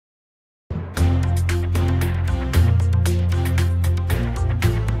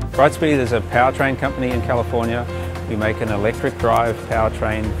Brightspeed is a powertrain company in California. We make an electric drive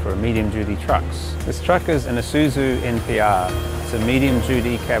powertrain for medium-duty trucks. This truck is an Isuzu NPR. It's a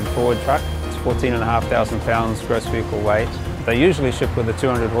medium-duty cab forward truck. It's 14,500 pounds gross vehicle weight. They usually ship with a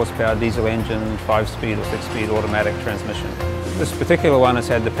 200 horsepower diesel engine, 5-speed or 6-speed automatic transmission. This particular one has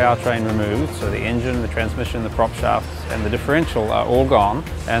had the powertrain removed, so the engine, the transmission, the prop shaft and the differential are all gone,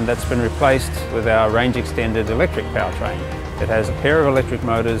 and that's been replaced with our range extended electric powertrain. It has a pair of electric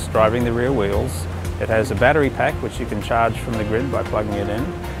motors driving the rear wheels. It has a battery pack which you can charge from the grid by plugging it in,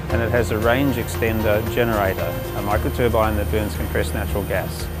 and it has a range extender generator, a microturbine that burns compressed natural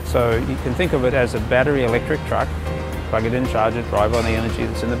gas. So you can think of it as a battery electric truck. Plug it in, charge it, drive on the energy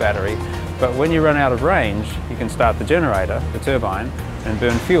that's in the battery. But when you run out of range, you can start the generator, the turbine, and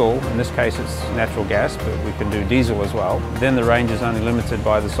burn fuel. In this case it's natural gas, but we can do diesel as well. Then the range is only limited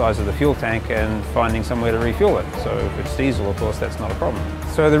by the size of the fuel tank and finding somewhere to refuel it. So if it's diesel, of course, that's not a problem.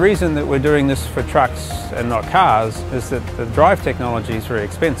 So the reason that we're doing this for trucks and not cars is that the drive technology is very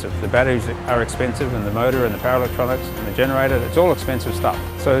expensive. The batteries are expensive, and the motor and the power electronics and the generator, it's all expensive stuff.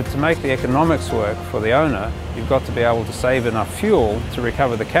 So to make the economics work for the owner, you've got to be able to save enough fuel to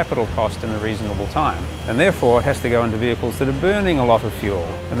recover the capital cost in a reasonable time. And therefore it has to go into vehicles that are burning a lot of fuel.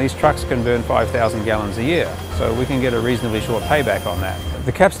 And these trucks can burn 5,000 gallons a year. So we can get a reasonably short payback on that.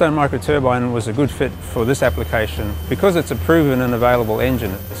 The Capstone microturbine was a good fit for this application because it's a proven and available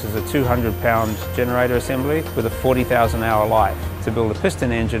engine. This is a 200-pound generator assembly with a 40,000 hour life. To build a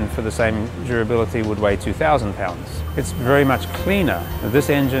piston engine for the same durability would weigh 2,000 pounds. It's very much cleaner. This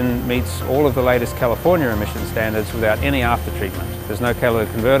engine meets all of the latest California emission standards without any after treatment. There's no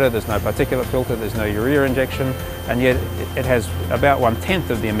catalytic converter, there's no particulate filter, there's no urea injection, and yet it has about 1/10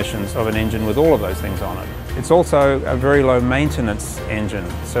 of the emissions of an engine with all of those things on it. It's also a very low maintenance engine,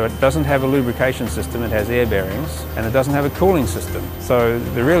 so it doesn't have a lubrication system, it has air bearings, and it doesn't have a cooling system. So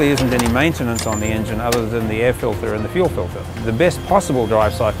there really isn't any maintenance on the engine other than the air filter and the fuel filter. The best possible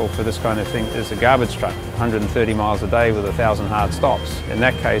drive cycle for this kind of thing is a garbage truck, 130 miles a day with 1,000 hard stops. In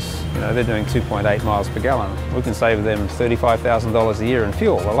that case, they're doing 2.8 miles per gallon. We can save them $35,000 a year in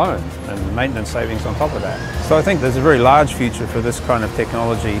fuel alone, and maintenance savings on top of that. So I think there's a very large future for this kind of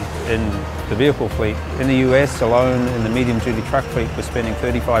technology in the vehicle fleet. In the US alone, in the medium-duty truck fleet, we're spending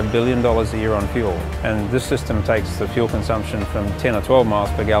 $35 billion a year on fuel. And this system takes the fuel consumption from 10 or 12 miles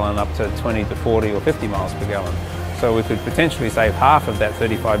per gallon up to 20 to 40 or 50 miles per gallon. So we could potentially save half of that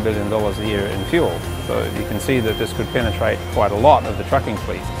 $35 billion a year in fuel. So you can see that this could penetrate quite a lot of the trucking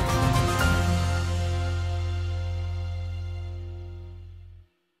fleet.